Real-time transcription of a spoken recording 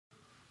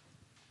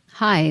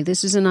Hi,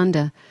 this is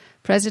Ananda,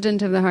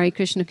 President of the Hare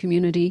Krishna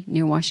community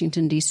near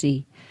Washington,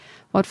 D.C.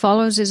 What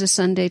follows is a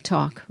Sunday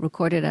talk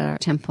recorded at our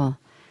temple.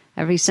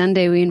 Every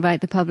Sunday we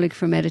invite the public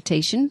for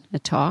meditation, a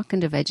talk,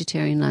 and a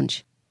vegetarian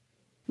lunch.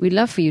 We'd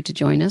love for you to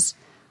join us.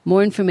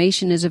 More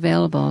information is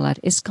available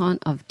at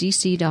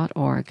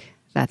iskonofdc.org.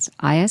 That's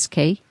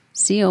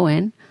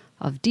ISKCON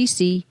of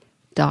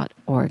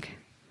dc.org.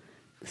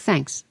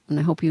 Thanks, and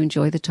I hope you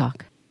enjoy the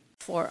talk.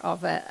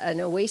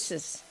 An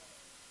oasis.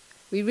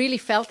 We really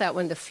felt that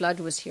when the flood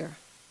was here.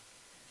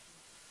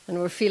 And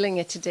we're feeling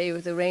it today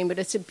with the rain. But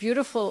it's a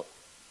beautiful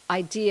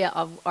idea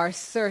of our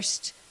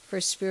thirst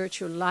for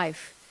spiritual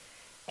life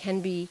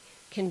can be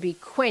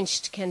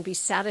quenched, can be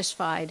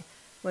satisfied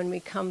when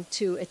we come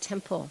to a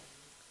temple.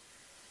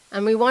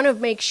 And we want to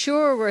make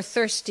sure we're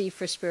thirsty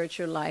for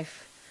spiritual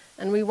life.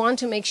 And we want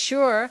to make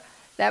sure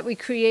that we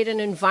create an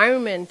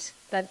environment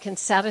that can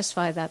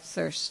satisfy that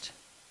thirst.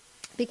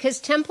 Because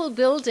temple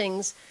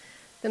buildings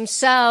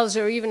themselves,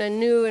 or even a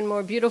new and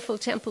more beautiful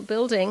temple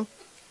building,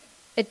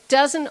 it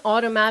doesn't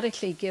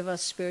automatically give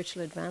us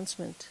spiritual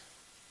advancement.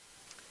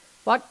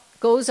 What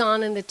goes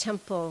on in the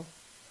temple,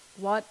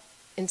 what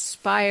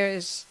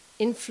inspires,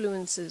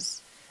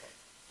 influences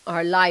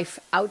our life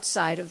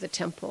outside of the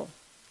temple,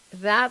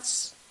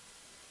 that's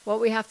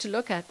what we have to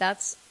look at.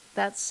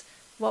 That's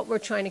what we're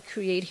trying to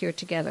create here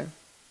together.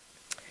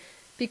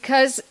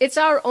 Because it's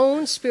our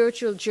own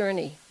spiritual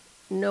journey,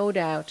 no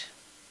doubt.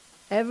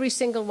 Every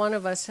single one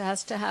of us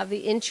has to have the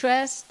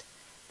interest,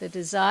 the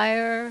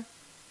desire,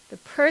 the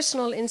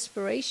personal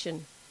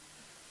inspiration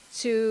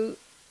to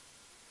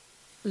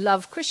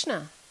love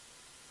Krishna,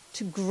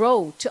 to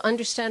grow, to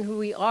understand who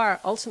we are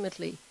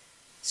ultimately,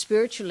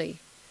 spiritually.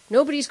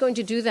 Nobody's going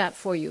to do that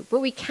for you, but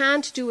we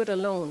can't do it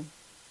alone.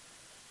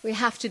 We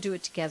have to do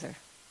it together.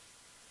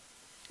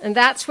 And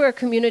that's where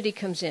community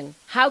comes in.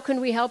 How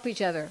can we help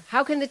each other?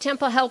 How can the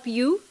temple help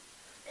you?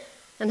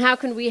 And how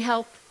can we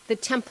help the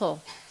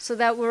temple so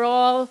that we're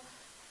all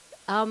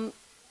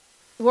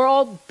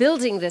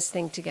building this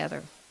thing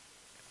together?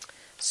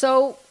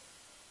 So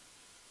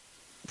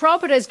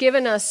Prabhupada has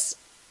given us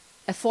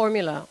a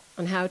formula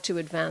on how to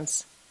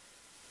advance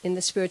in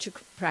the spiritual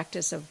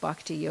practice of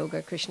bhakti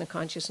yoga, Krishna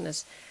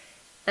consciousness.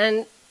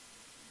 And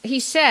he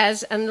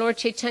says, and Lord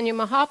Chaitanya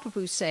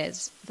Mahaprabhu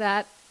says,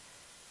 that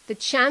the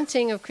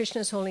chanting of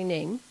Krishna's holy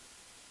name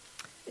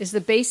is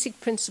the basic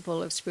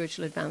principle of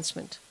spiritual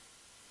advancement.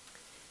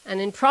 And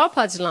in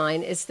Prabhupada's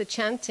line, it's the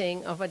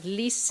chanting of at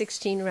least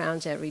 16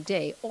 rounds every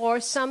day,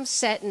 or some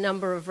set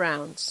number of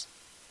rounds.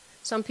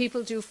 Some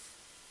people do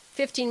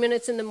 15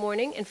 minutes in the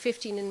morning and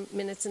 15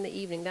 minutes in the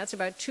evening. That's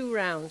about 2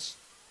 rounds.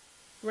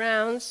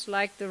 Rounds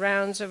like the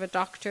rounds of a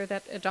doctor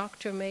that a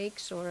doctor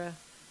makes or a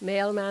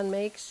mailman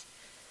makes.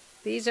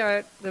 These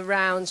are the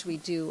rounds we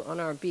do on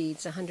our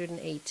beads,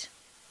 108.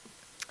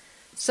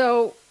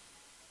 So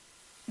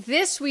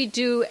this we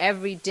do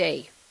every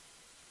day.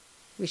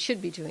 We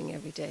should be doing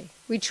every day.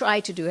 We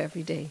try to do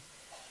every day.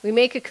 We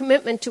make a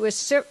commitment to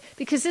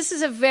because this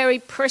is a very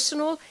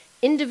personal,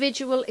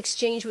 individual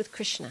exchange with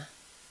Krishna.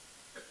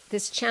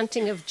 This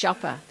chanting of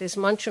japa, this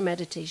mantra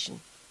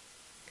meditation.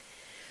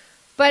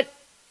 But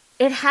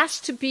it has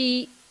to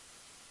be,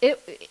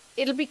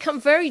 it'll become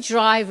very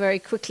dry very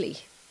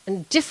quickly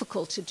and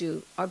difficult to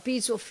do. Our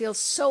beads will feel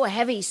so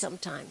heavy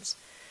sometimes.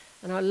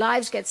 And our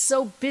lives get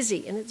so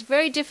busy. And it's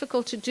very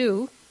difficult to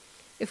do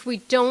if we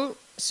don't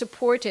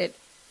support it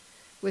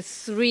with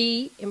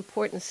 3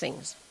 important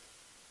things.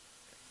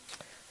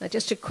 Now,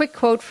 just a quick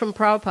quote from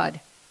Prabhupada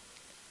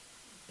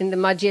in the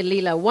Madhya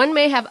Lila. One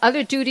may have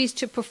other duties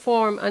to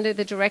perform under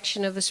the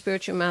direction of the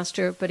spiritual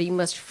master, but he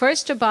must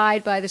first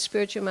abide by the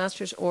spiritual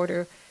master's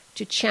order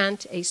to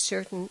chant a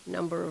certain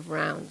number of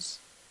rounds.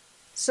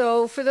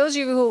 So for those of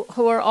you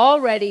who are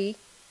already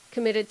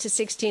committed to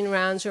 16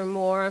 rounds or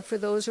more, and for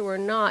those who are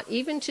not,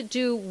 even to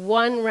do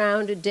 1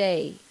 round a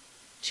day,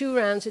 2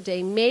 rounds a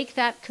day, make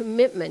that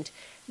commitment.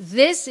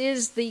 This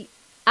is the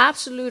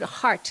absolute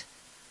heart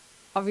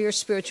of your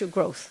spiritual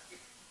growth.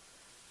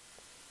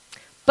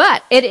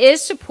 But it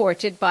is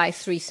supported by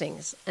 3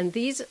 things. And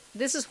this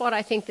is what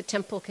I think the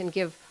temple can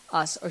give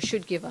us, or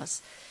should give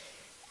us.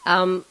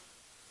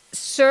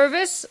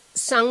 Service,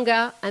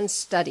 sangha, and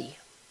study.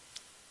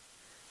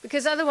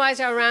 Because otherwise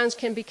our rounds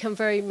can become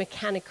very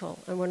mechanical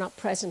and we're not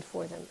present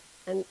for them.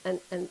 And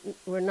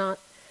we're not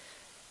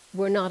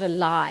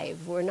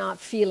alive. We're not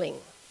feeling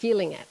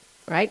it,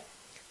 right?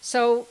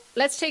 So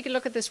let's take a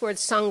look at this word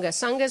sangha.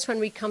 Sangha is when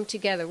we come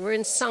together. We're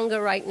in sangha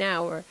right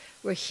now.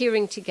 We're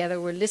hearing together.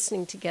 We're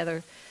listening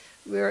together.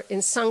 We're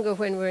in sangha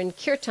when we're in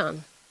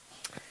kirtan.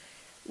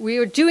 We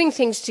are doing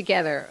things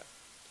together.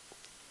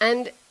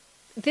 And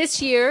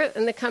this year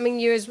and the coming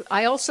years,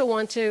 I also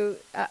want to,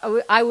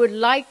 I would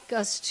like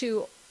us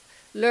to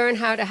learn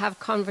how to have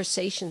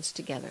conversations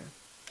together.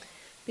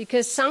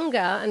 Because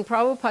sangha, and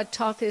Prabhupada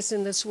taught this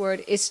in this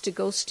word,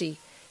 istagosti.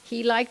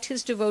 He liked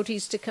his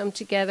devotees to come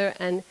together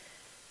and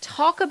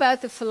talk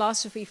about the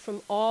philosophy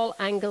from all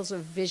angles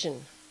of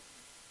vision.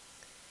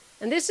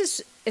 And this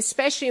is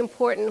especially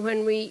important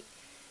when we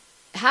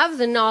have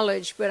the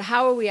knowledge, but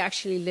how are we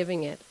actually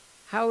living it?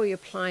 How are we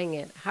applying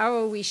it? How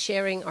are we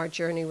sharing our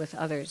journey with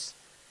others?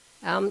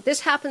 This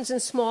happens in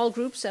small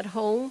groups at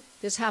home.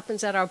 This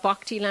happens at our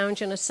Bhakti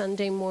Lounge on a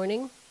Sunday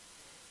morning.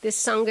 This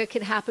Sangha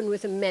could happen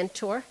with a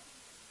mentor,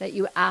 that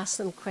you ask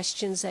them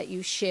questions, that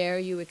you share,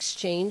 you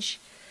exchange.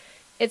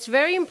 It's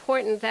very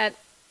important that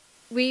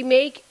we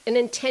make an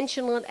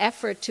intentional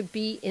effort to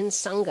be in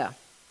Sangha,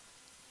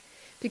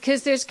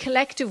 because there's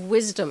collective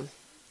wisdom.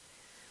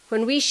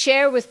 When we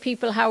share with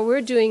people how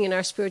we're doing in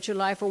our spiritual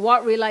life, or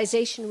what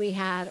realization we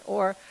had,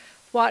 or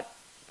what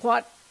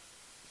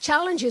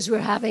challenges we're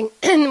having,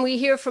 and we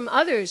hear from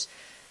others,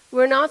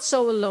 we're not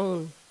so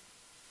alone.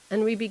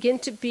 And we begin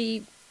to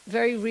be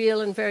very real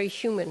and very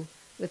human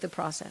with the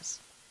process.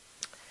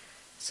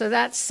 So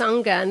that's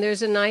Sangha, and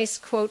there's a nice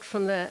quote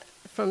from the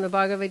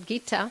Bhagavad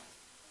Gita.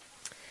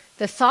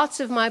 The thoughts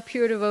of my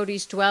pure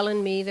devotees dwell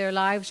in me. Their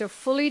lives are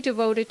fully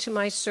devoted to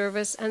my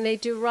service, and they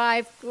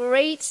derive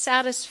great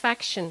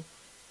satisfaction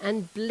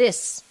and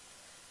bliss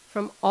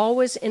from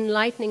always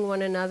enlightening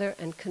one another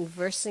and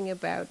conversing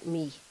about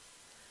me.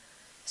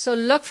 So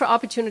look for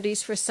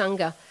opportunities for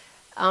Sangha.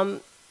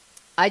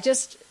 I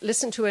just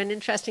listened to an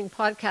interesting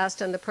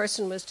podcast, and the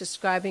person was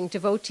describing,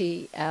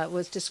 devotee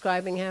was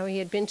describing how he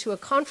had been to a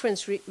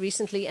conference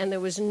recently, and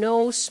there was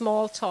no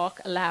small talk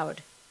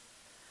allowed.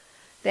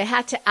 They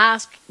had to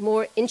ask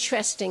more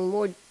interesting,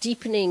 more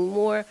deepening,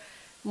 more,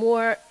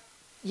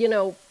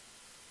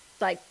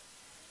 like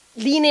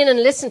lean in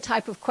and listen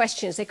type of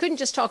questions. They couldn't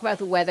just talk about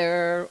the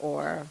weather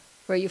or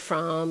where you're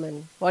from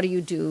and what do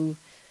you do.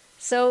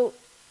 So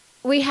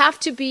we have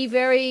to be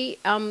very,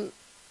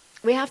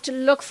 we have to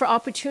look for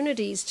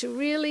opportunities to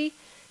really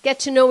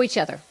get to know each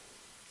other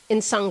in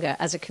Sangha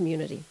as a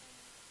community.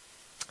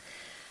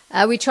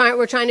 We're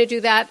trying to do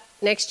that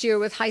next year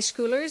with high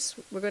schoolers.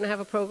 We're going to have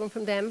a program for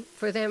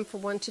them for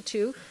 1 to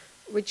 2.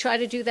 We try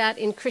to do that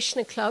in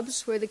Krishna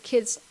clubs, where the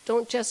kids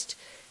don't just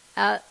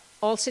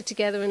all sit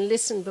together and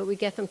listen, but we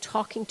get them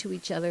talking to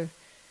each other.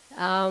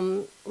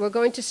 We're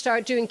going to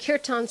start doing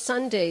Kirtan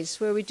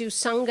Sundays, where we do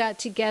Sangha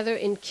together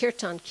in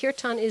Kirtan.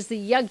 Kirtan is the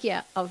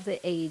yajna of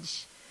the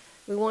age.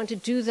 We want to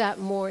do that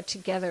more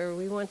together.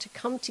 We want to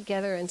come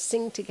together and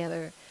sing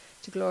together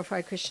to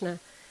glorify Krishna.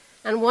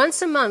 And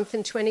once a month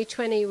in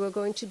 2020, we're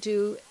going to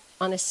do,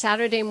 on a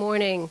Saturday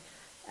morning,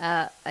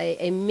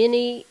 a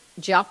mini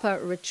japa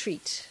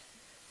retreat,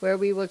 where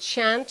we will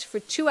chant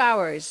for 2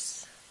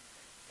 hours,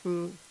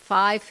 from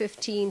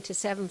 5:15 to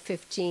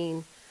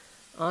 7:15,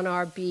 on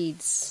our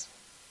beads.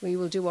 We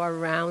will do our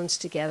rounds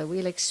together.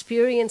 We'll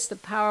experience the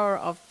power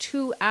of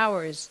 2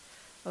 hours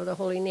of the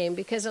holy name,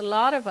 because a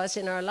lot of us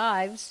in our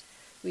lives,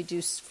 we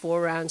do 4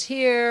 rounds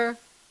here,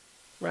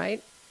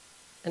 right?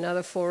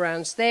 Another 4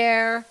 rounds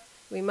there.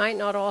 We might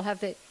not all have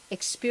the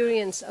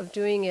experience of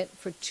doing it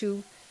for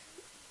 2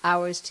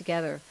 hours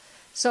together.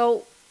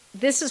 So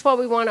this is what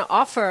we want to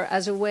offer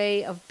as a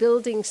way of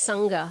building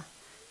Sangha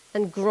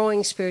and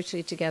growing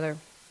spiritually together.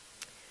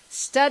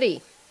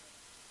 Study.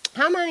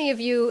 How many of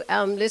you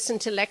listen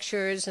to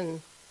lectures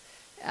and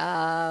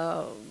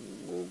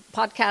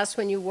podcasts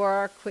when you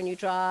work, when you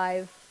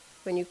drive,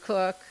 when you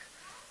cook?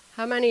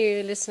 How many are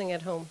you listening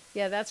at home?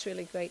 Yeah, that's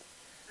really great.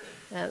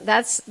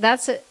 That's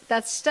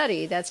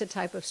study. That's a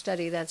type of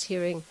study. That's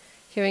hearing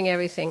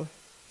everything.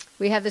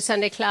 We have the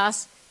Sunday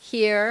class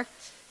here.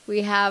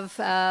 We have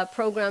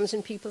programs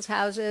in people's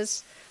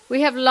houses. We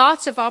have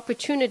lots of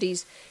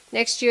opportunities.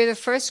 Next year, the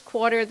first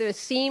quarter, the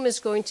theme is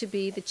going to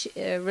be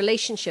the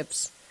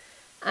relationships.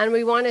 And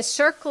we want to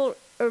circle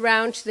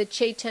around to the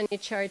Chaitanya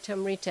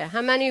Charitamrita.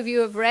 How many of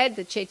you have read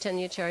the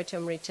Chaitanya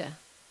Charitamrita?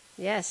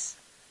 Yes.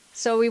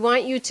 So we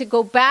want you to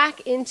go back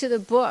into the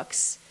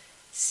books,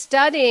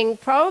 studying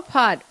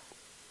Prabhupada.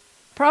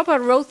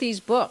 Prabhupada wrote these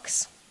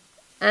books.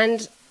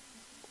 And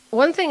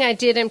one thing I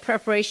did in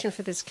preparation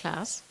for this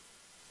class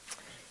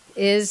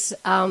is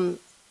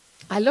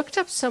I looked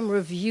up some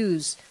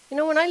reviews. You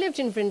know, when I lived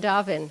in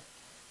Vrindavan,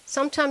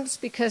 sometimes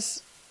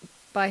because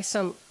by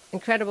some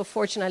incredible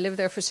fortune I lived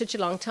there for such a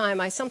long time,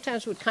 I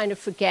sometimes would kind of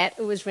forget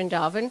it was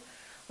Vrindavan,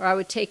 or I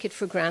would take it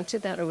for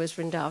granted that it was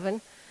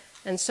Vrindavan.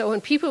 And so when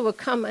people would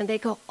come and they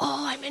go,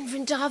 "Oh, I'm in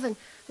Vrindavan,"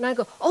 and I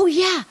go, "Oh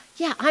yeah,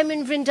 I'm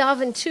in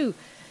Vrindavan too."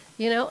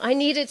 You know, I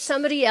needed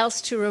somebody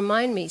else to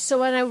remind me. So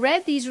when I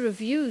read these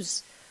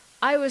reviews,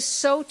 I was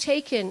so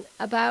taken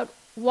about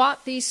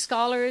what these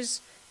scholars,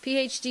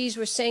 PhDs,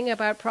 were saying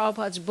about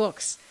Prabhupada's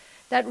books,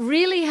 that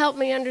really helped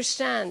me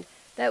understand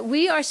that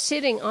we are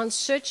sitting on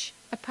such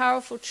a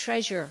powerful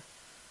treasure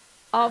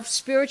of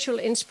spiritual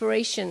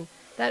inspiration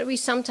that we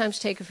sometimes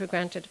take it for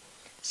granted.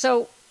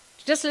 So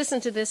just listen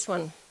to this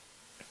one.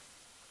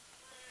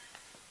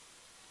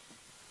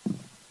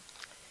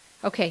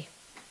 Okay.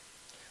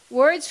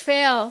 Words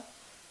fail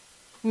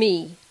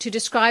me to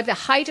describe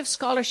the height of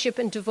scholarship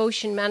and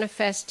devotion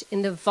manifest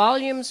in the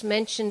volumes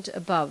mentioned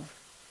above.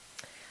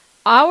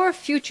 Our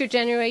future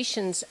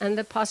generations and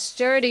the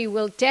posterity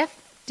will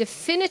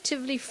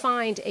definitively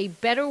find a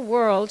better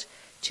world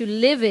to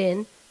live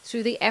in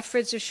through the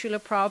efforts of Srila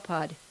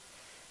Prabhupada,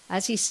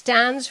 as he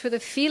stands for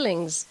the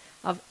feelings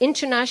of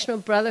international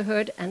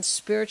brotherhood and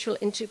spiritual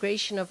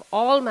integration of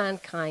all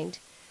mankind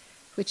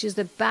which is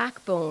the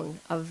backbone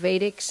of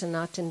Vedic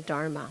Sanatan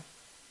Dharma.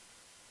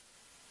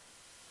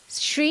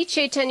 Sri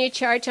Chaitanya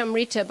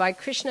Charitamrita by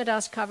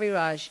Krishnadas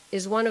Kaviraj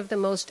is one of the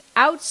most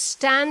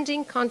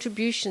outstanding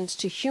contributions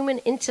to human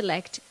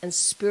intellect and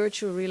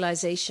spiritual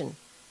realization.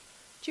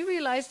 Do you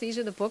realize these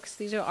are the books?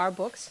 These are our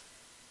books?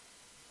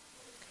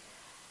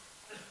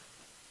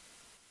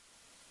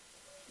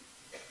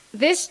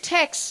 This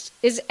text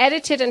is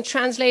edited and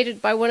translated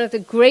by one of the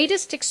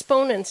greatest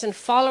exponents and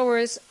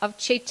followers of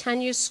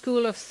Chaitanya's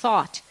school of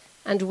thought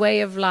and way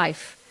of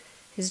life,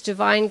 His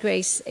Divine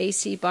Grace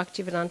A.C.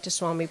 Bhaktivedanta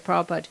Swami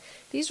Prabhupada.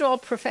 These are all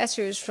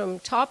professors from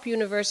top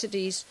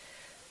universities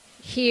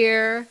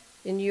here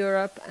in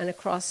Europe and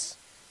across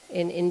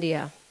in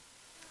India.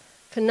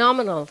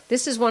 Phenomenal.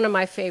 This is one of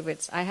my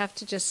favorites. I have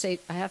to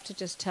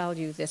just tell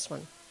you this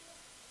one.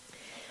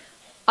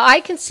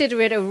 I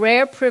consider it a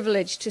rare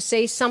privilege to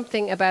say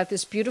something about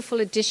this beautiful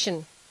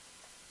addition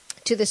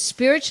to the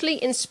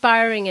spiritually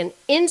inspiring and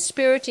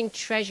inspiriting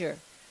treasure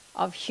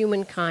of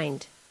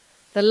humankind.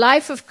 The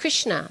life of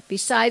Krishna,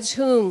 besides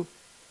whom,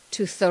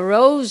 to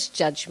Thoreau's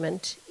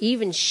judgment,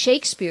 even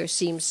Shakespeare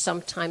seems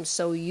sometimes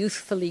so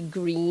youthfully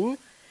green,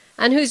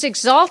 and whose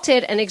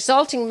exalted and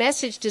exalting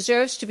message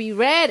deserves to be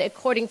read,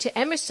 according to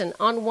Emerson,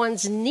 on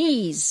one's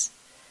knees,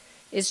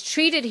 is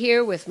treated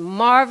here with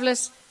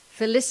marvelous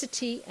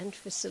felicity and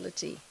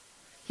facility.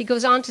 He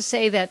goes on to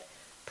say that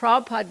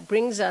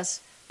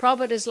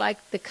Prabhupada is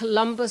like the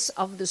Columbus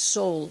of the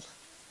soul,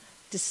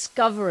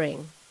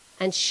 discovering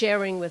and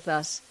sharing with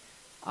us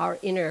our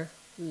inner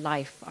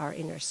life, our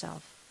inner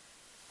self.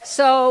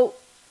 So,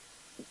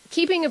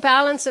 keeping a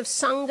balance of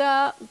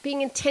Sangha,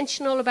 being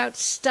intentional about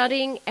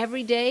studying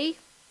every day,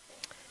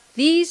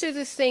 these are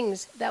the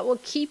things that will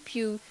keep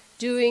you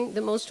doing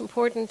the most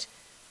important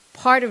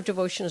part of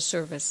devotional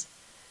service,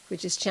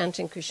 which is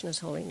chanting Krishna's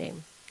holy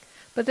name.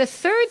 But the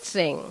third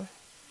thing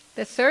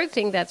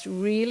that's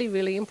really,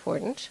 really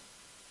important,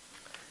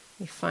 let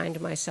me find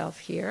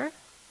myself here,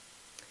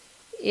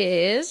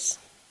 is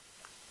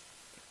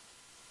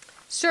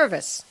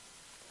service.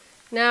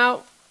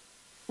 Now,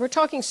 we're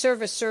talking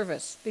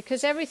service,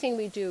 because everything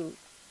we do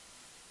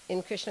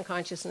in Krishna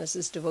consciousness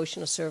is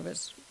devotional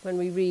service. When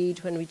we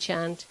read, when we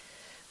chant,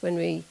 when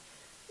we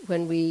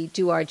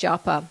do our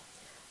japa.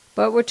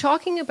 But we're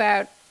talking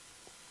about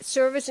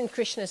service in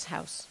Krishna's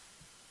house.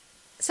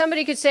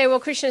 Somebody could say, well,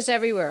 Krishna's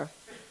everywhere.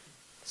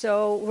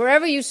 So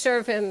wherever you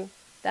serve him,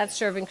 that's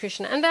serving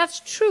Krishna. And that's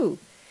true.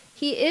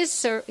 He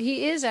is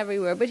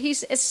everywhere, but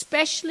he's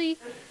especially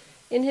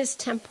in his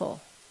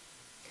temple.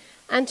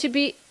 And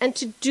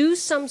to do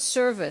some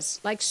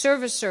service, like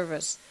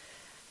service,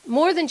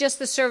 more than just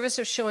the service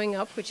of showing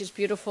up, which is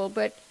beautiful,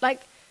 but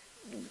like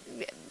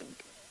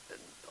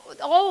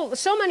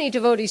so many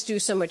devotees do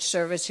so much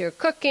service here,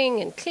 cooking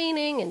and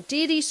cleaning and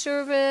deity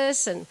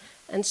service and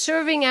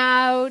serving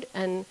out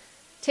and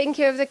taking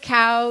care of the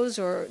cows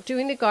or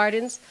doing the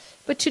gardens.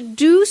 But to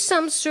do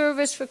some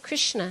service for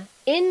Krishna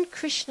in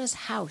Krishna's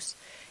house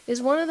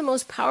is one of the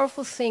most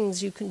powerful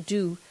things you can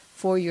do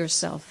for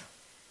yourself.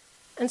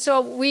 And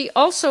so we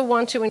also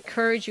want to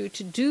encourage you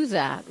to do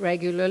that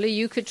regularly.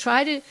 You could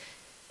try to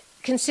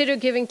consider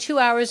giving 2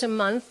 hours a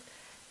month,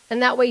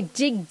 and that way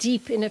dig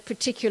deep in a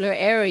particular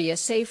area.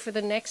 Say for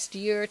the next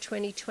year,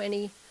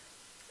 2020,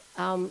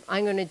 I'm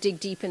going to dig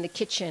deep in the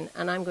kitchen,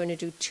 and I'm going to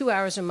do 2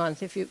 hours a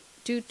month. If you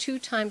do 2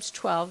 times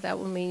 12, that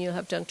will mean you'll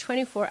have done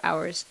 24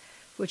 hours,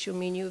 which will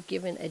mean you've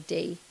given a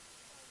day,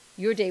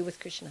 your day with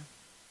Krishna.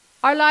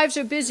 Our lives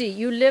are busy.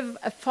 You live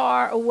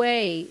far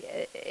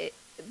away,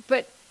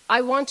 but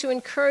I want to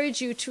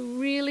encourage you to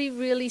really,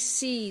 really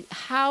see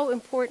how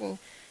important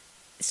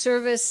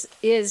service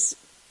is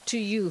to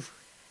you,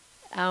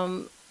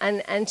 and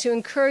to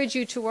encourage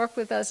you to work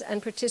with us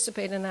and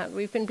participate in that.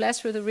 We've been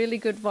blessed with a really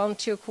good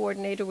volunteer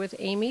coordinator with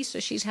Amy, so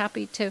she's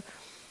happy to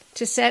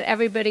set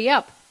everybody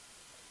up.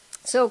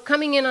 So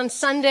coming in on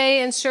Sunday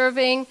and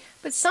serving,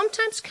 but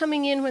sometimes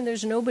coming in when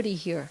there's nobody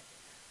here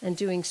and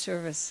doing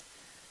service.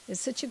 It's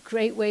such a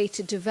great way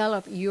to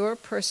develop your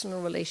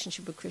personal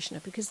relationship with Krishna,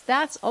 because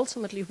that's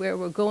ultimately where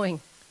we're going.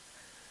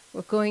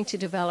 We're going to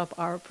develop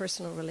our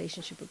personal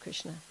relationship with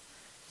Krishna.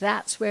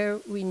 That's where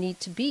we need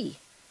to be.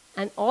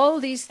 And all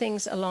these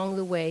things along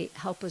the way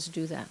help us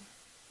do that.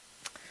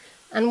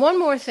 And one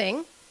more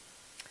thing,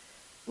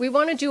 we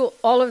want to do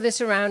all of this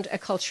around a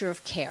culture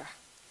of care.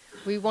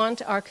 We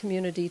want our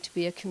community to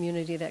be a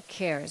community that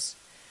cares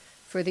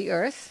for the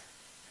earth,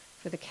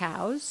 for the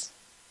cows,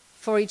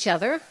 for each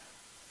other,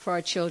 for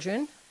our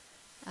children,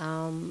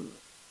 and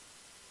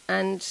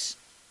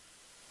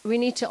we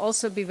need to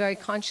also be very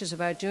conscious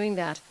about doing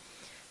that.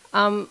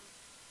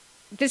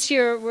 This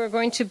year we're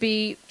going to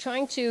be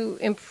trying to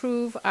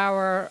improve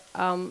our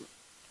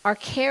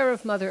care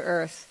of Mother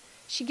Earth.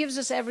 She gives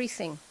us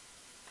everything.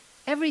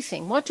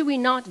 Everything. What do we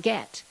not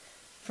get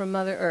from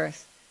Mother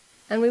Earth?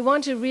 And we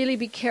want to really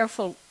be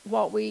careful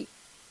what we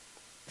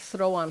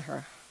throw on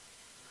her,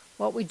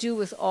 what we do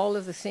with all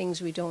of the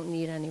things we don't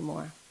need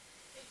anymore.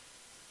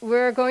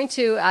 We're going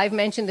to, I've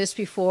mentioned this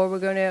before, we're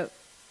going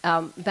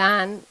to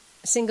ban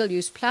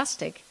single-use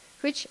plastic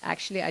which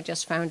actually I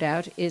just found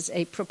out is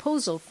a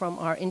proposal from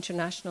our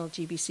international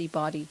GBC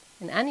body,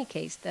 in any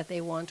case, that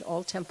they want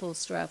all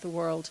temples throughout the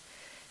world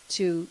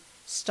to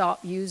stop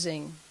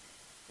using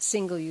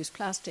single-use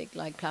plastic,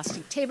 like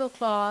plastic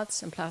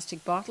tablecloths and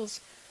plastic bottles.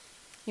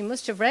 You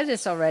must have read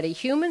this already.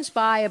 Humans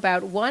buy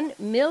about 1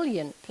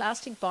 million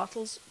plastic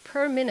bottles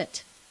per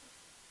minute.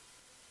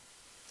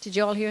 Did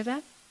you all hear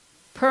that?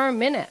 Per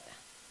minute.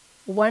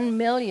 1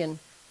 million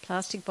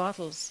plastic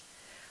bottles.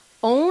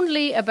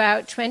 Only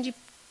about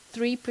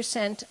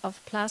 23%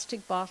 of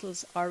plastic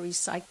bottles are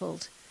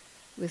recycled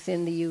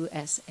within the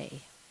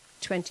USA.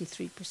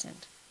 23%. And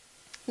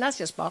that's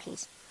just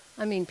bottles.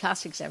 I mean,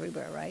 plastic's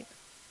everywhere, right?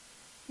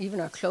 Even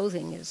our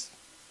clothing is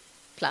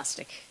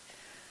plastic.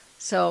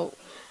 So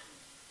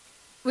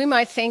we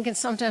might think, and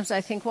sometimes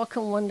I think, what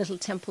can one little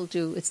temple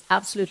do? It's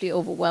absolutely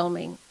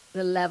overwhelming,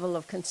 the level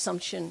of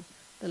consumption,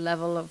 the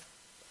level of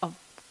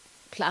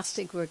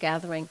plastic we're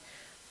gathering.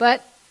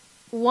 But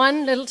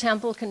one little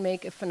temple can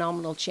make a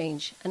phenomenal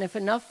change. And if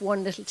enough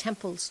one little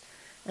temples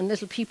and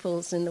little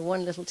peoples in the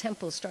one little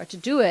temple start to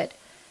do it,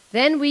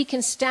 then we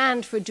can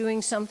stand for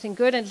doing something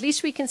good. And at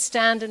least we can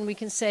stand and we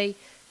can say,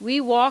 we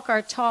walk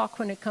our talk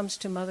when it comes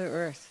to Mother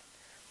Earth.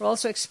 We're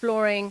also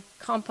exploring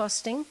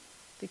composting,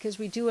 because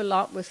we do a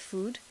lot with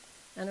food,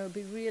 and it would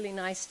be really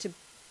nice to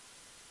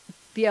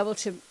be able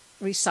to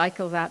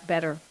recycle that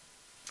better.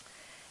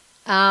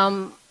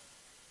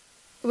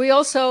 We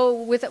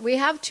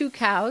have 2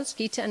 cows,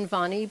 Gita and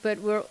Vani, but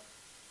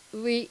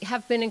we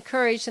have been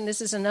encouraged, and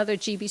this is another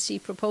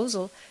GBC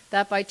proposal,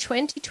 that by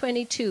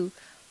 2022,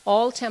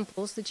 all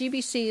temples, the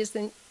GBC is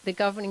the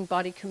governing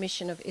body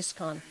commission of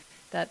ISKCON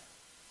that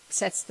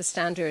sets the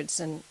standards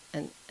and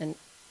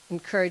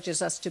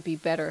encourages us to be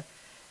better.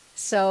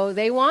 So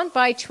they want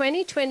by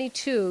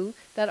 2022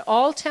 that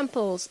all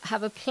temples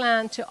have a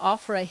plan to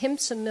offer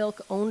ahimsa milk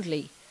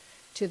only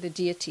to the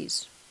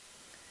deities.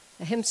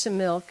 Ahimsa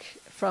milk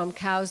from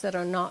cows that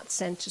are not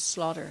sent to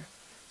slaughter.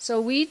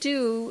 So we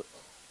do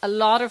a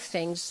lot of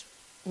things,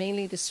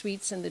 mainly the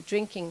sweets and the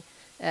drinking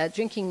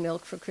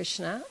milk for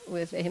Krishna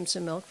with ahimsa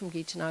milk from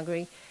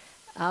Gitanagari,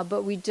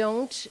 but we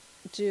don't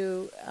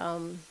do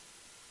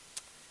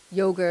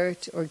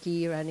yogurt or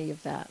ghee or any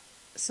of that.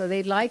 So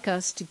they'd like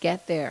us to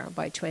get there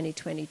by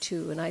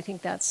 2022, and I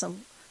think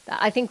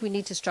I think we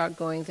need to start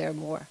going there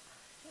more.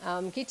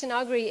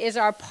 Gitanagari is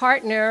our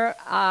partner.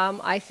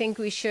 I think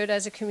we should,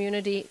 as a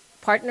community,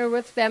 partner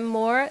with them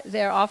more.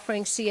 They're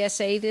offering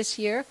CSA this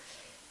year.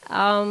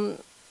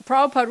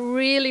 Prabhupada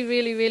really,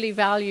 really, really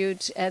valued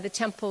the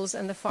temples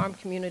and the farm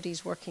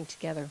communities working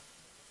together.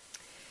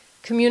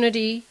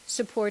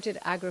 Community-supported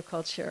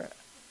agriculture.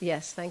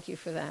 Yes, thank you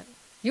for that.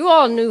 You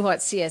all knew what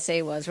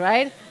CSA was,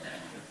 right?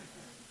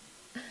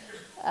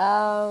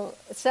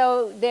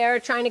 So they're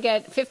trying to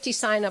get 50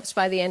 sign-ups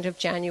by the end of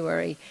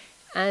January.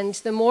 And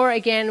the more,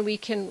 again, we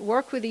can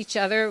work with each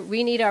other,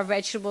 we need our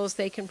vegetables,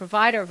 they can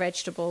provide our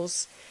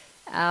vegetables.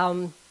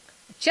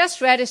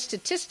 Just read a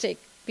statistic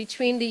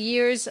between the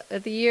year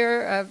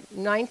of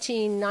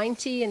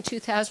 1990 and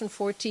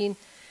 2014.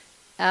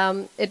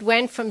 It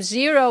went from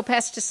 0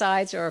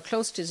 pesticides, or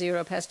close to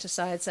 0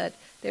 pesticides, that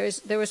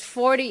there was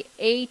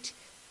 48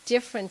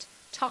 different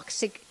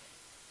toxic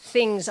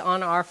things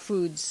on our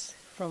foods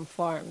from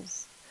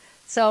farms.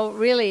 So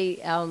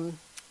really,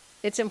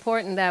 it's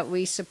important that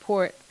we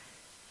support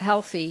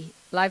healthy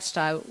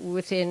lifestyle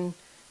within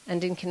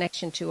and in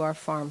connection to our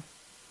farm.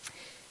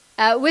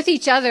 With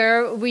each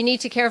other, we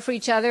need to care for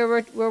each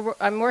other.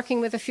 I'm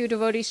working with a few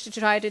devotees to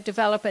try to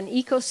develop an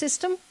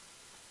ecosystem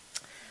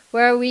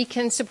where we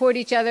can support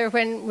each other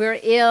when we're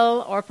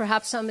ill, or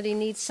perhaps somebody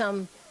needs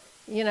some,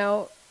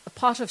 a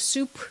pot of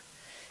soup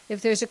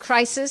if there's a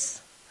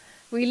crisis.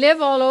 We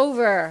live all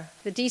over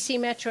the DC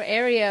metro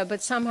area,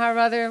 but somehow or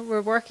other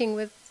we're working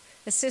with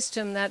a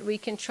system that we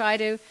can try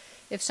to,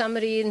 if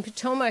somebody in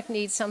Potomac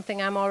needs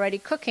something I'm already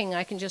cooking,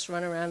 I can just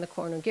run around the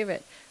corner and give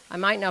it. I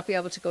might not be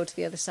able to go to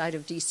the other side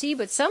of DC,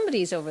 but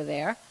somebody's over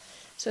there.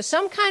 So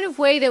some kind of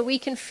way that we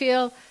can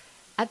feel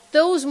at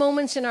those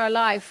moments in our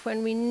life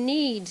when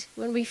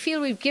we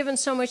feel we've given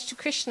so much to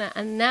Krishna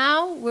and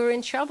now we're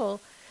in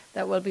trouble,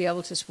 that we'll be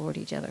able to support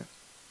each other.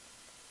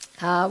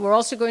 We're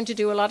also going to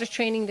do a lot of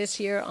training this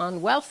year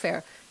on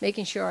welfare,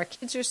 making sure our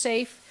kids are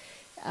safe,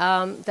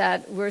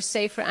 that we're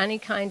safe for any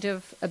kind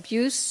of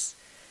abuse.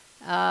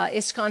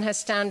 ISKCON has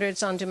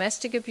standards on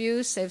domestic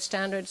abuse. They have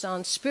standards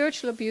on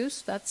spiritual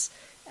abuse. That's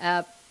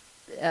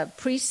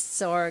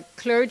priests or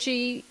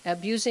clergy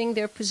abusing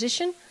their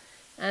position.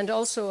 And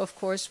also, of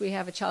course, we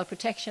have a child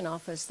protection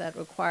office that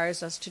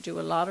requires us to do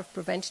a lot of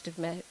preventative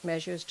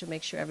measures to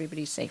make sure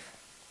everybody's safe.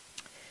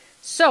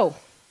 So,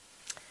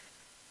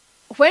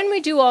 when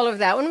we do all of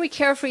that, when we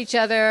care for each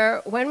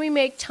other, when we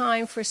make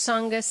time for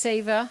Sangha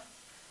Seva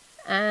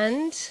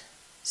and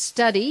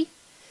study,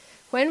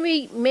 when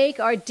we make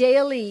our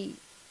daily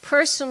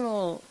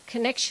personal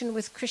connection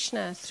with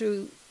Krishna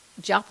through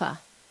japa,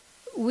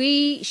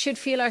 we should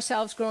feel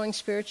ourselves growing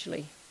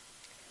spiritually,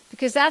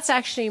 because that's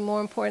actually more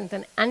important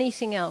than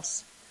anything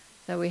else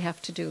that we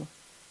have to do.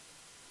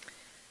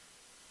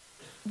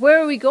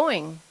 Where are we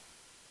going?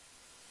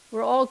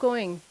 We're all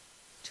going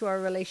to our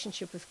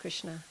relationship with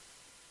Krishna.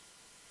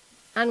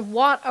 And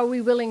what are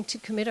we willing to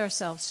commit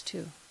ourselves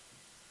to?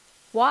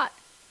 What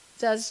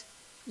does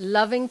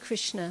loving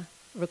Krishna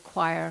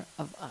require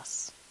of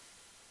us?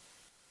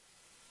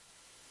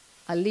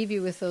 I'll leave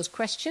you with those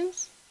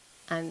questions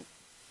and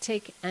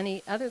take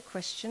any other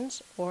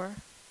questions or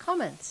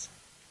comments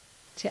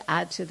to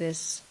add to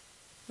this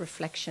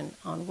reflection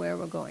on where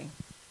we're going.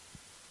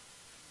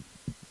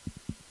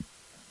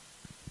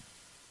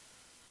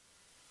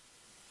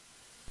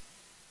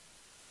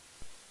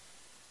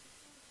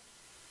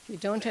 If you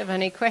don't have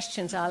any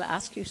questions, I'll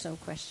ask you some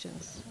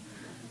questions.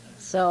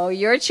 So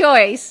your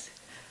choice.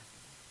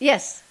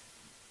 Yes.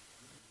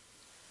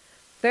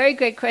 Very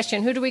great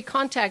question. Who do we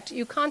contact?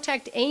 You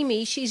contact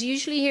Amy. She's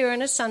usually here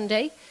on a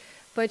Sunday,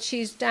 but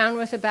she's down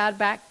with a bad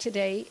back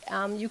today.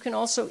 You can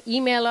also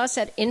email us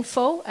at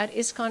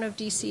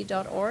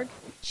info@iskonofdc.org.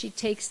 She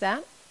takes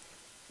that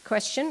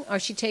question, or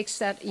she takes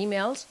that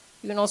emails.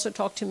 You can also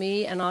talk to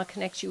me, and I'll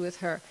connect you with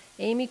her.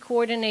 Amy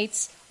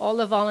coordinates all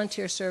the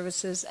volunteer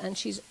services, and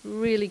she's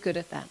really good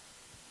at that.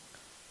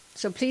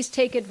 So please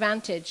take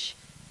advantage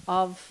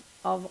of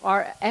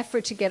our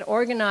effort to get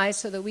organized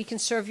so that we can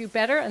serve you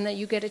better and that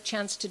you get a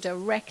chance to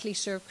directly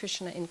serve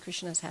Krishna in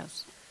Krishna's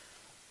house.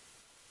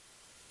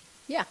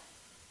 Yeah.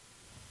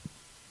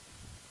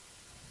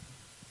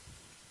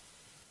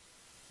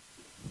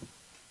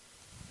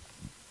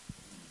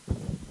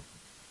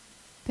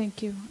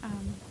 Thank you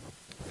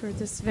for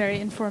this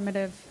very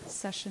informative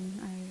session.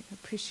 I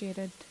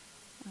appreciated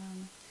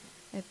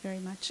it very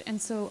much.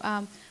 And so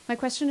my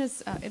question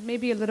is, it may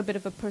be a little bit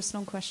of a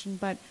personal question,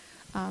 but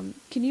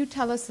can you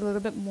tell us a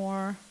little bit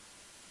more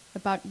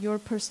about your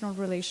personal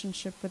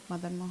relationship with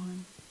Madan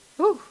Mohan?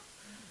 Ooh.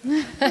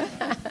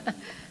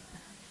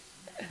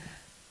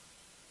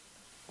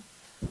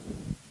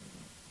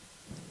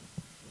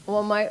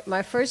 Well,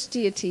 my first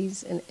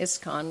deities in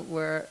ISKCON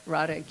were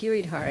Radha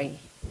Giridhari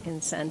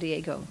in San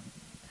Diego.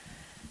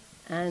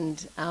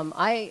 And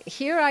I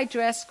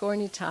dress Gaur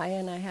Nitai,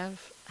 and I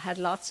have had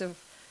lots of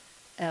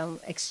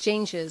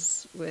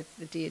exchanges with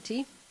the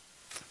deity.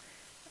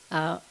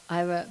 I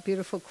have a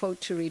beautiful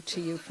quote to read to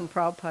you from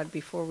Prabhupada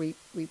before we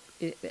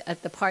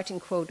at the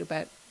parting quote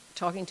about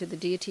talking to the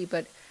deity.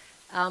 But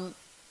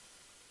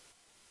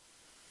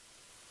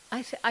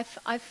I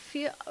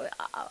feel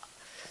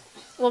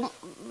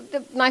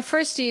my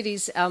first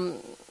deities,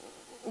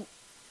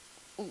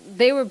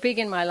 they were big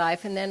in my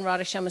life, and then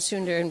Radha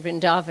Shyamasundar in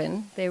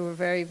Vrindavan. They were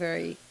very,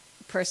 very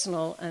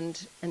personal,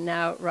 and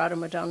now Radha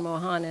Madan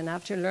Mohan. And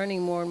after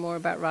learning more and more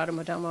about Radha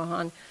Madan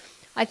Mohan,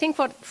 I think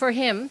for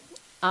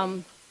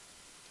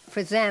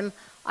them,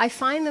 I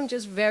find them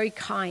just very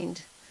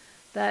kind,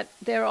 that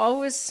they're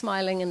always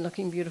smiling and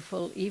looking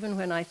beautiful, even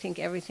when I think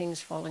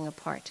everything's falling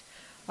apart,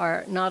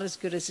 or not as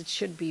good as it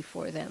should be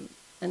for them.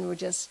 And we're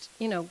just,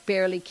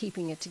 barely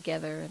keeping it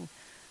together, and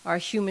our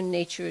human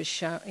nature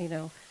is,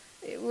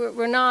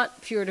 we're not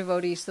pure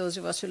devotees, those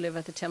of us who live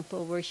at the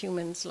temple. We're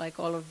humans like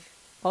all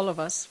of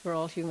us. We're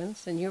all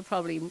humans, and you're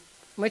probably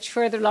much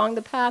further along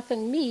the path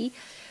than me.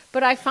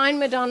 But I find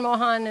Madan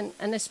Mohan,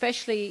 and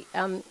especially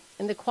in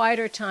the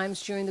quieter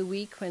times during the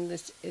week when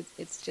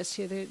it's just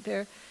here,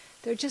 they're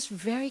just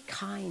very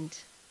kind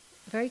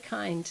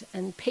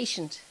and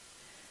patient,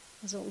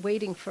 so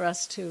waiting for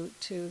us to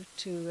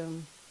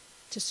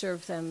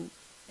serve them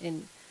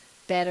in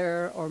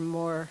better or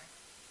more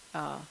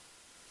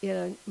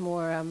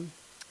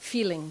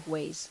feeling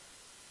ways.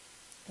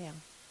 Yeah.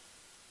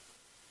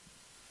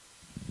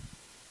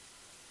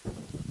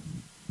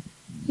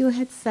 You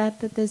had said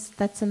that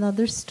that's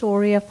another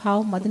story of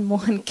how Madan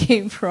Mohan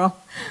came from,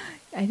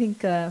 I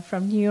think,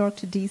 from New York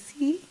to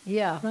DC.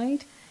 Yeah.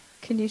 Right?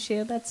 Can you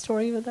share that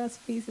story with us,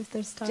 please, if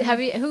there's time?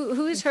 Have you?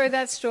 Who has heard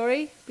that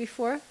story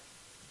before?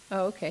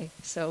 Oh, okay.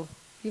 So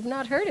you've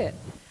not heard it.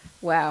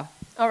 Wow.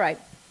 All right.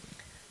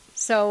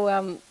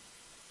 So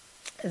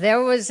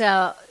there was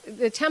the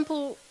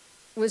temple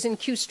was in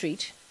Q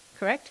Street,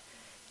 correct?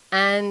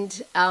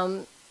 And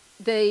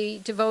the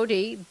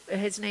devotee,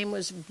 his name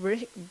was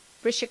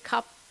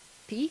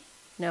Brishakapi,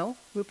 no,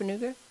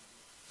 Rupanuga?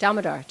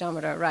 Damodar,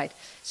 right.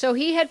 So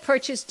he had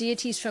purchased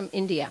deities from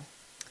India,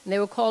 and they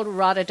were called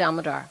Radha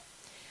Damodar.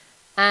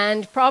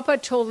 And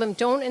Prabhupada told them,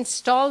 don't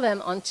install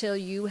them until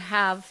you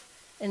have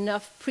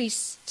enough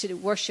priests to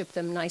worship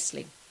them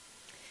nicely.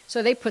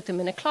 So they put them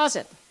in a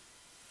closet.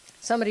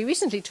 Somebody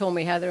recently told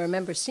me how they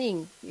remember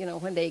seeing,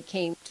 when they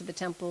came to the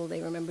temple,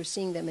 they remember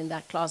seeing them in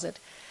that closet.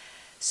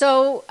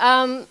 So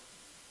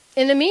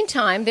in the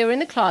meantime, they were in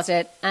the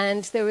closet,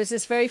 and there was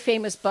this very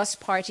famous bus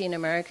party in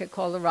America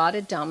called the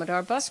Radha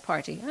Damodar Bus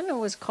Party. I don't know,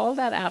 was it called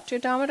that after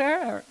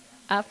Damodar? Or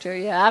after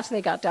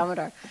they got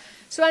Damodar.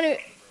 So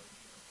anyway,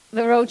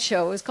 the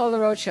roadshow, it was called the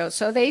roadshow.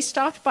 So they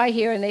stopped by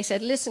here and they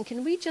said, listen,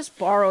 can we just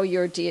borrow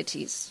your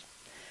deities?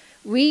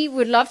 We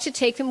would love to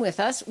take them with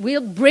us. We'll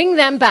bring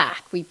them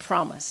back, we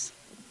promise.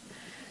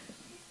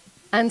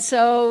 And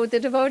so the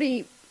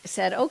devotee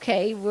said,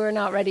 okay, we're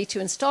not ready to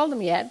install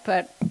them yet,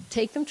 but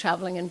take them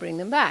traveling and bring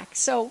them back.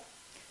 So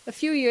a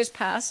few years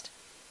passed,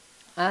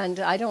 and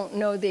I don't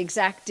know the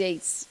exact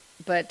dates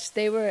but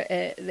they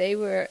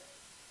were.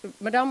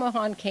 Madame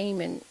Mohan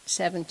came in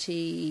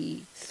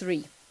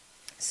 73,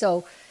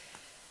 so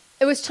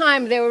it was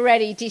time. They were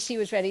ready. DC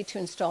was ready to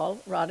install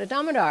Radha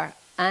Damodar,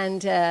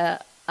 and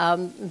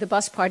the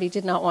bus party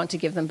did not want to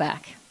give them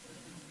back.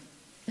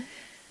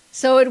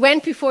 So it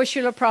went before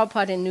Srila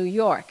Prabhupada in New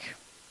York.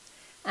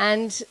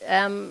 And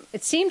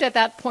it seemed at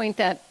that point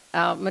that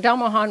Madame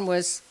Mohan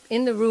was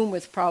in the room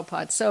with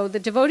Prabhupada. So the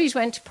devotees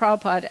went to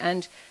Prabhupada,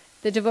 and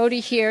the devotee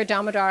here,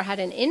 Damodar, had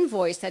an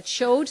invoice that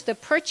showed the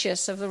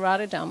purchase of the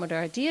Radha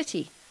Damodar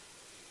deity.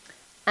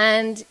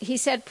 And he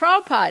said,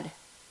 Prabhupada,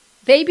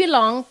 they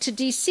belong to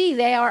DC.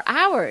 They are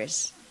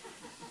ours.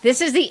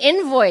 This is the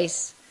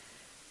invoice.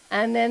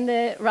 And then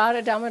the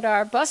Radha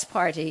Damodar bus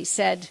party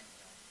said,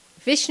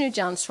 Vishnu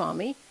Jan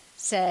Swami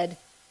said,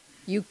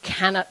 you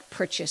cannot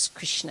purchase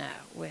Krishna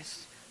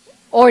with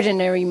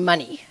ordinary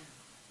money.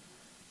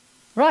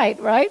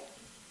 Right?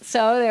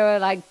 So they were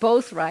like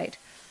both right.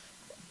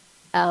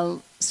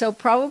 So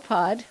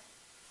Prabhupada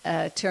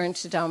turned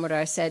to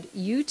Damodar and said,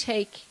 you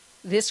take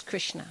this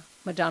Krishna,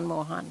 Madan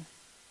Mohan,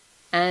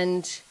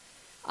 and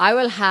I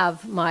will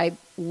have my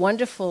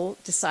wonderful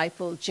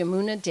disciple,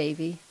 Jamuna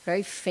Devi,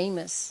 very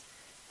famous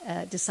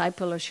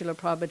disciple of Srila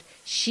Prabhupada.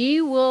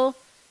 She will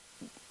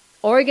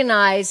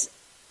organize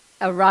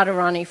a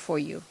Radharani for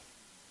you.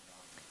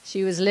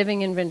 She was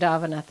living in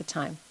Vrindavan at the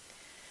time.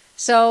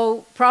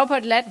 So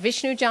Prabhupada let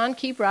Vishnu Jan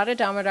keep Radha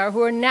Damodar,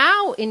 who are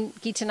now in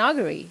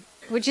Gitanagari,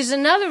 which is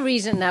another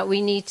reason that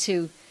we need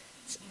to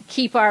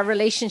keep our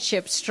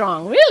relationship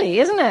strong. Really,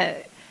 isn't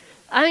it?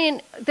 I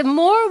mean, the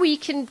more we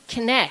can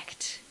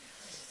connect.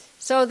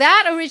 So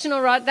that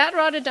original that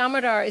Radha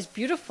Damodar is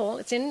beautiful.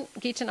 It's in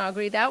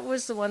Gitanagari. That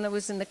was the one that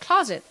was in the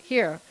closet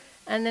here.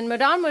 And then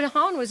Madan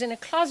Mohan was in a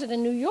closet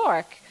in New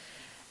York.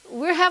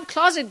 We have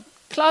closet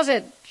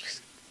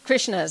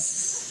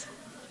Krishnas.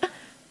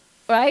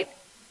 Right?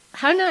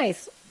 How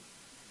nice.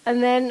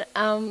 And then,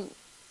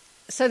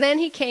 so then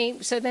he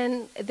came, so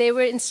then they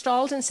were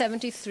installed in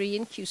 73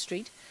 in Q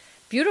Street.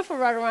 Beautiful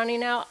Radharani.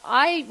 Now,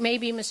 I may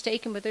be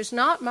mistaken, but there's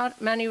not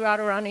many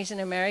Radharanis in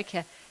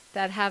America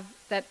that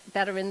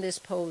are in this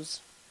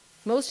pose.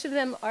 Most of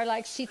them are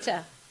like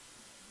Sita,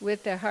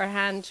 with her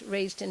hand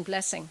raised in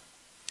blessing.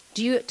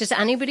 Does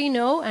anybody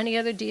know any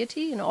other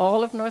deity in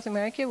all of North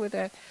America with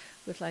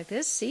like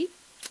this? See?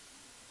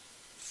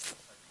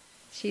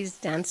 She's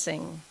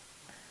dancing.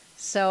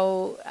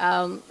 So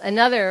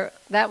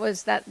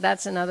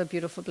that's another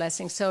beautiful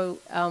blessing. So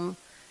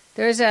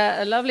there's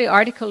a lovely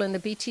article in the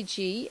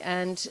BTG,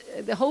 and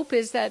the hope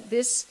is that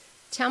this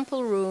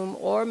temple room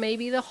or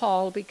maybe the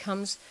hall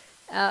becomes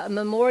a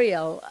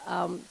memorial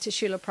to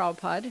Srila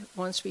Prabhupada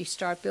once we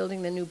start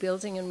building the new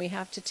building, and we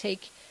have to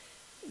take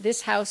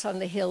this house on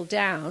the hill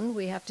down.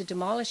 We have to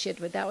demolish it,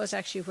 but that was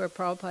actually where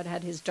Prabhupada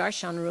had his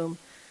darshan room.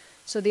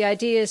 So the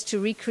idea is to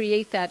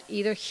recreate that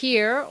either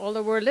here,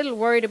 although we're a little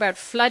worried about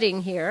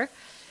flooding here,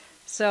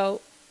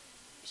 so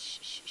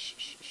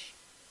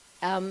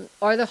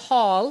or the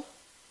hall,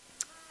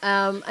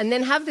 and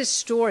then have this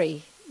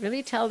story,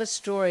 really tell the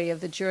story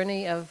of the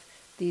journey of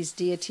these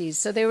deities.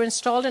 So they were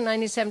installed in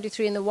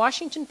 1973, and the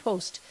Washington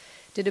Post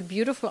did a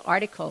beautiful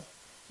article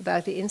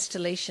about the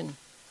installation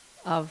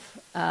of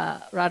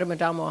Radha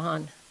Madan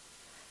Mohan,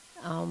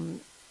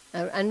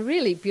 and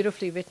really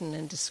beautifully written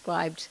and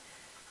described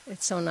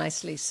it so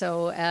nicely.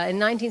 So in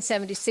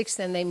 1976,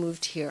 then they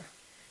moved here.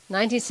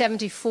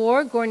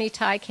 1974, Gaur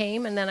Thai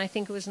came, and then I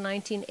think it was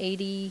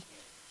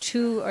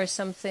 1982 or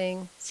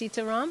something.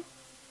 Sitaram?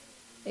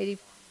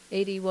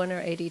 81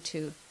 or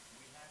 82.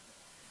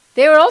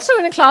 They were also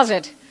in a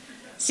closet.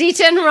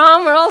 Sita and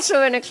Ram were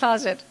also in a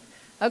closet.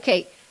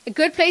 Okay, a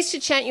good place to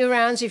chant your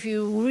rounds if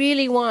you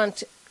really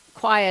want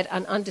quiet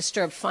and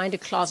undisturbed. Find a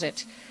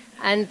closet.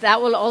 And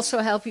that will also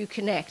help you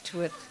connect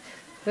with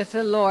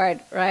the Lord,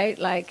 right?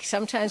 Like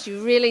sometimes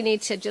you really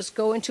need to just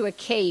go into a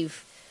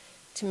cave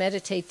to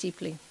meditate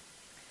deeply.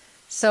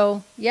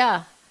 So,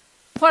 yeah.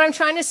 What I'm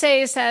trying to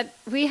say is that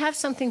we have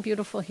something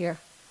beautiful here.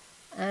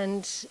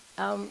 And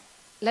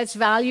let's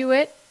value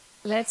it.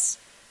 Let's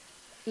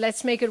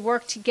make it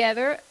work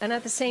together. And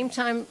at the same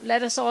time,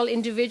 let us all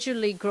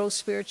individually grow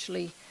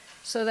spiritually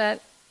so that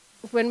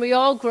when we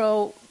all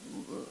grow,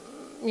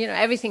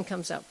 everything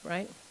comes up,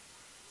 right?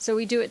 So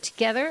we do it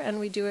together, and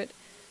we do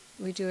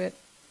it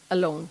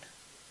alone,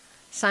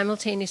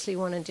 simultaneously,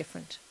 one and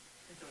different.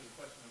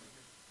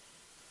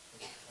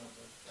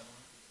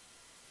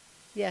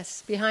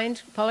 Yes,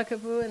 behind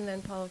Palakapu and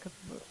then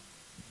Palakapu.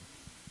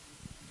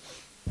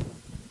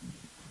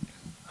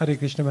 Hare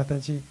Krishna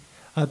Mataji.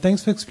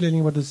 Thanks for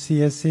explaining about the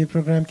CSA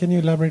program. Can you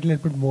elaborate a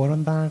little bit more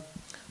on that?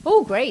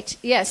 Oh, great.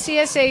 Yeah,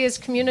 CSA is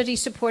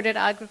community-supported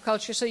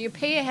agriculture, so you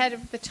pay ahead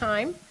of the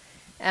time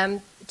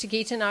to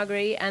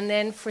Gitanagari, and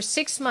then for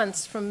 6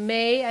 months, from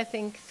May, I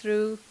think,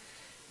 through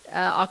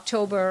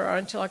October or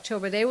until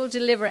October, they will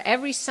deliver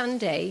every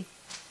Sunday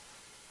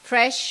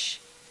fresh,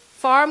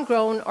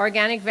 farm-grown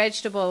organic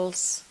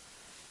vegetables.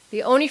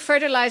 The only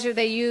fertilizer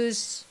they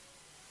use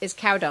is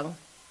cow dung.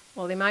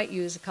 Well, they might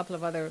use a couple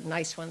of other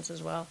nice ones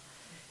as well.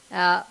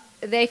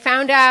 They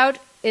found out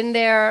in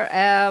their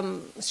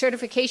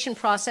certification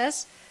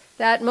process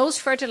that most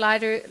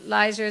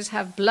fertilizers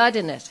have blood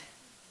in it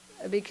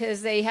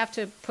because they have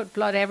to put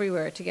blood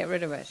everywhere to get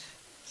rid of it.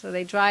 So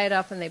they dry it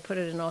up and they put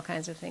it in all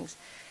kinds of things.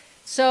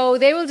 So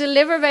they will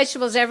deliver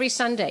vegetables every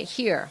Sunday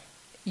here,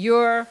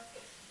 your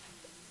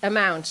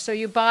amount. So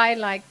you buy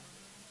like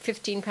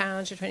 15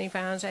 pounds or 20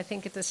 pounds. I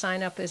think the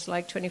sign-up is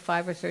like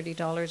 $25 or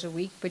 $30 a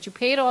week. But you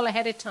pay it all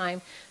ahead of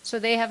time, so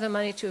they have the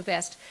money to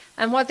invest.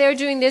 And what they're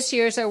doing this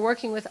year is they're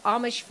working with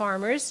Amish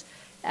farmers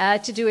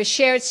to do a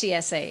shared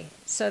CSA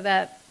so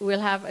that we'll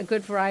have a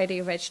good variety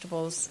of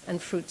vegetables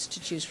and fruits to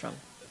choose from.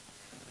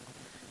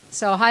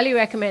 So highly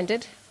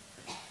recommended.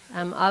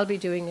 I'll be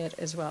doing it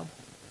as well.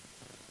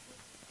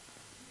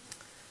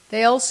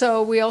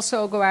 We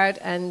also go out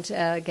and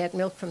get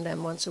milk from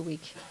them once a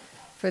week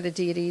for the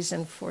deities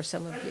and for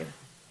some of you.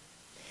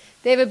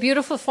 They have a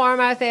beautiful farm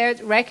out there.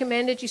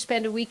 Recommended you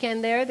spend a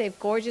weekend there. They have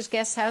gorgeous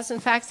guest houses. In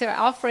fact, they're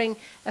offering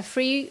a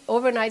free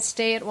overnight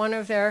stay at one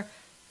of their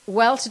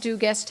well-to-do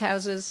guest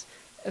houses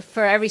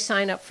for every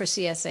sign-up for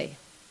CSA.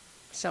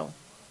 So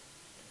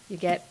you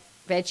get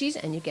veggies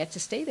and you get to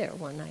stay there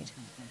one night.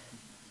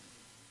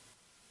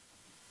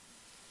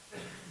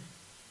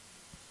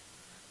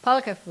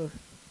 Palakapu.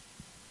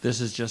 This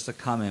is just a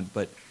comment,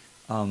 but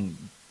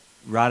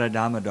Radha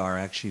Damodar,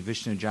 actually,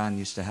 Vishnu Jan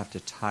used to have to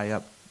tie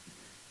up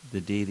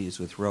the deities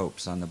with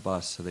ropes on the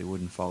bus so they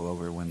wouldn't fall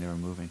over when they were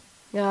moving.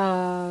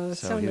 Oh,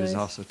 so he nice. was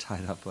also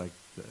tied up like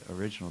the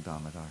original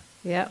Damodar.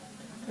 Yeah.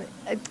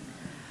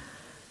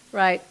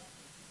 Right.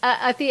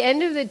 At the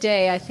end of the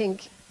day, I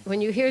think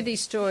when you hear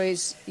these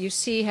stories, you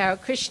see how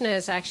Krishna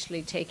is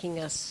actually taking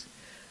us.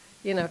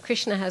 You know,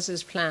 Krishna has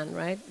his plan,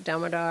 right?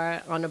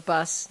 Damodar on a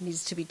bus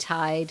needs to be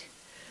tied.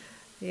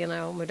 You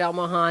know, Madan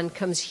Mohan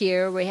comes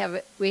here.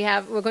 We're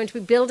going to be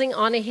building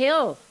on a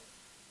hill.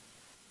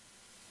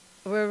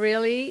 We're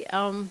really,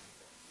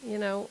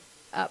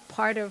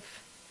 part of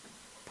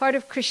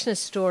Krishna's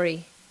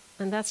story,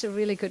 and that's a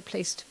really good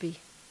place to be.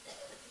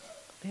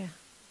 Yeah.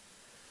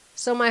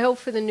 So my hope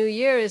for the new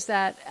year is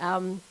that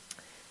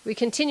we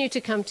continue to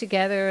come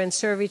together and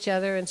serve each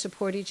other and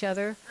support each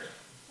other.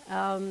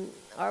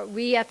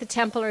 We at the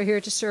temple are here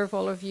to serve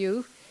all of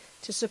you,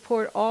 to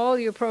support all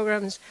your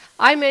programs.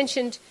 I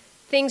mentioned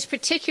things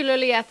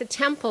particularly at the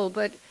temple,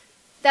 but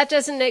that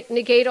doesn't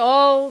negate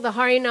all the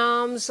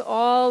Harinams,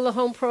 all the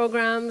home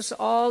programs,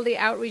 all the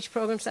outreach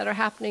programs that are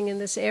happening in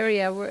this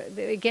area.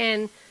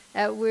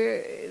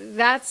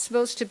 That's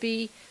supposed to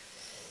be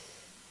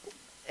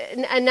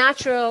a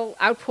natural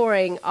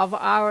outpouring of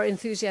our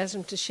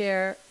enthusiasm to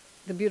share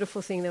the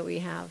beautiful thing that we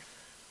have,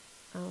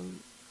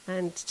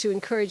 and to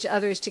encourage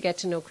others to get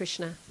to know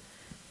Krishna,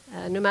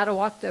 no matter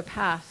what their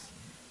path,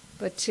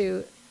 but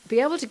to be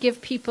able to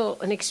give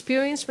people an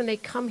experience when they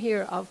come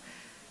here of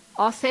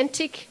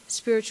authentic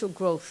spiritual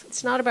growth.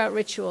 It's not about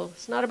ritual.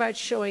 It's not about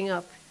showing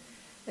up.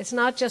 It's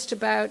not just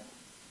about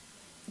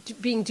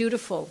being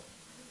dutiful.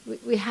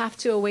 We have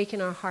to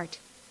awaken our heart.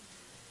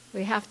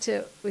 We have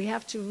to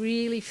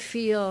really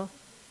feel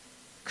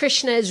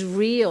Krishna is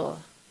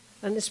real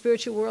and the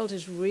spiritual world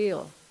is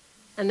real,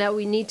 and that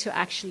we need to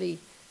actually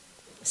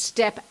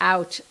step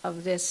out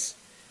of this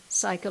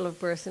cycle of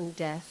birth and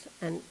death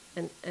and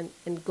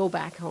go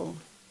back home.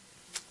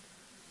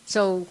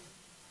 So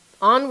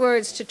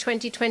onwards to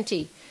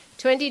 2020.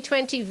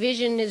 2020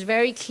 vision is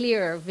very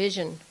clear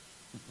vision.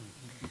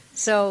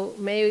 So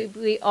may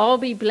we all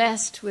be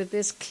blessed with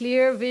this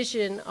clear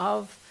vision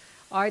of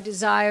our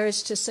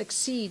desires to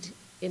succeed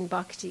in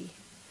bhakti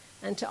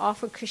and to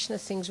offer Krishna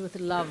things with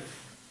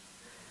love.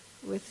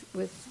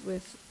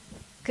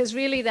 Because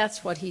really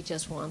that's what he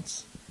just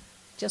wants.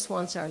 Just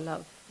wants our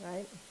love,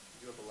 right?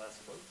 You have the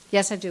last quote?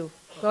 Yes, I do.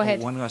 Go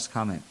ahead. One last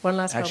comment.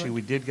 Actually,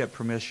 we did get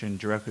permission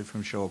directly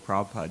from Srila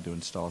Prabhupada to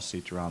install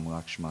Sitaram,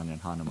 Lakshman,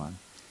 and Hanuman.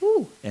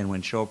 Ooh. And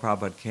when Srila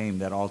Prabhupada came,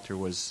 that altar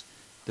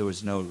there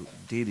was no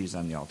deities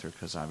on the altar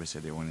because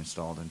obviously they weren't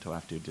installed until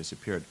after he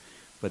disappeared.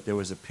 But there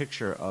was a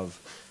picture of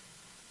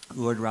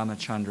Lord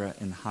Ramachandra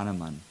and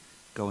Hanuman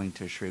going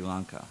to Sri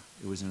Lanka.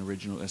 It was an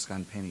original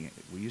ISKCON painting.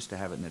 We used to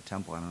have it in the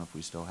temple. I don't know if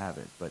we still have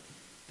it, but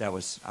that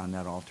was on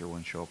that altar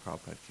when Srila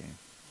Prabhupada came.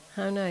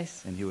 How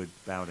nice. And he would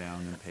bow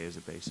down and pay his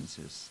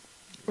obeisances.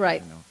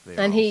 Right.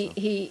 And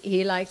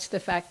he liked the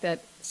fact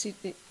that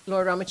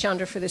Lord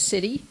Ramachandra for the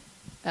city,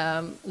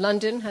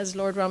 London has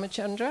Lord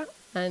Ramachandra,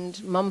 and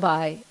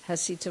Mumbai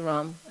has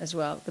Sitaram as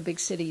well, the big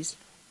cities.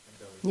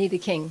 Need the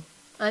king.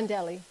 And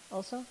Delhi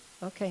also?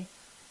 Okay.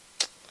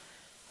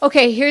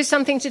 Okay, here's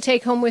something to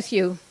take home with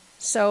you.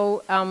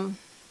 So,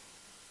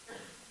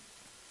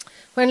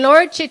 when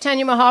Lord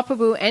Chaitanya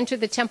Mahaprabhu entered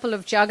the temple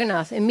of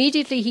Jagannath,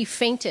 immediately he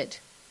fainted.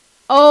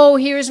 Oh,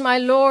 here is my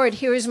Lord,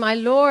 here is my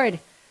Lord.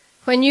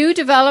 When you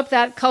develop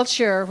that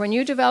culture, when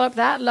you develop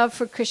that love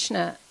for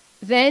Krishna,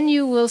 then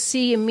you will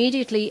see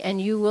immediately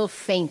and you will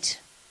faint.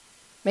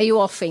 May you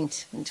all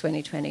faint in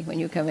 2020 when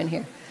you come in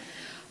here.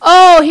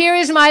 Oh, here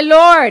is my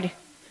Lord.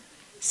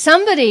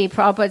 Somebody,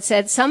 Prabhupada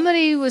said,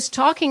 somebody was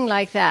talking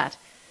like that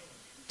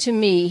to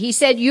me. He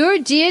said, your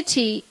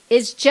deity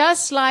is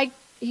just like,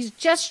 he's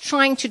just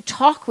trying to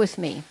talk with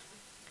me.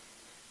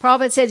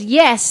 Prabhupada says,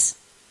 yes,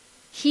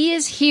 he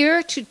is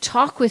here to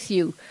talk with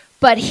you,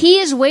 but he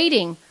is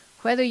waiting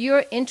whether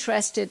you're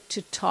interested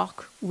to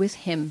talk with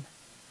him.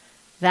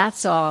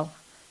 That's all.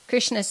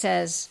 Krishna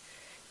says,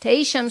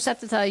 Teisham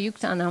satata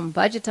yuktanam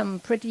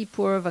bhajatam priti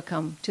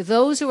purvakam. To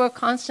those who are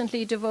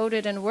constantly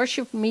devoted and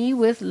worship me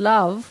with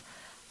love,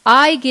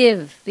 I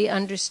give the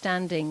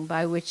understanding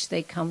by which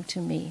they come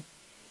to me.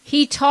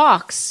 He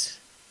talks,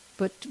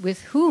 but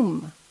with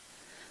whom?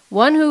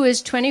 One who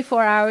is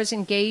 24 hours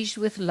engaged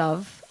with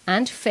love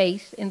and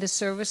faith in the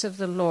service of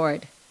the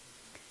Lord.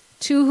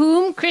 To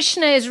whom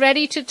Krishna is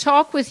ready to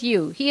talk with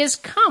you. He has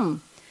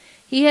come.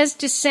 He has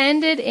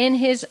descended in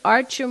his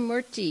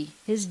Archamurti,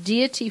 his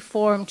deity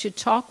form, to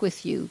talk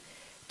with you,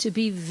 to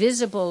be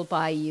visible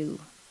by you.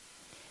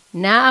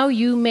 Now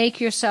you make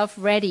yourself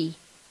ready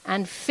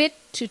and fit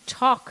to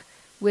talk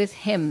with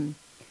him.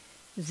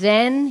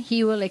 Then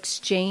he will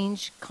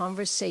exchange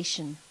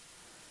conversation.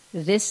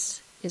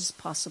 This is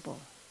possible.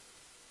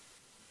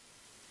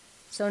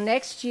 So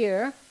next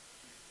year,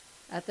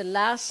 at the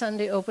last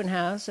Sunday open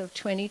house of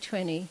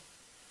 2020,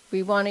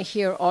 we want to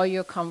hear all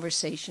your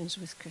conversations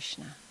with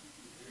Krishna.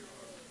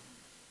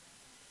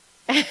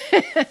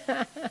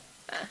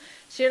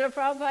 Srila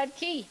Prabhupada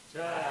ki.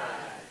 Jai.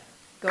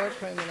 Gaur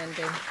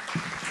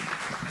Premanande.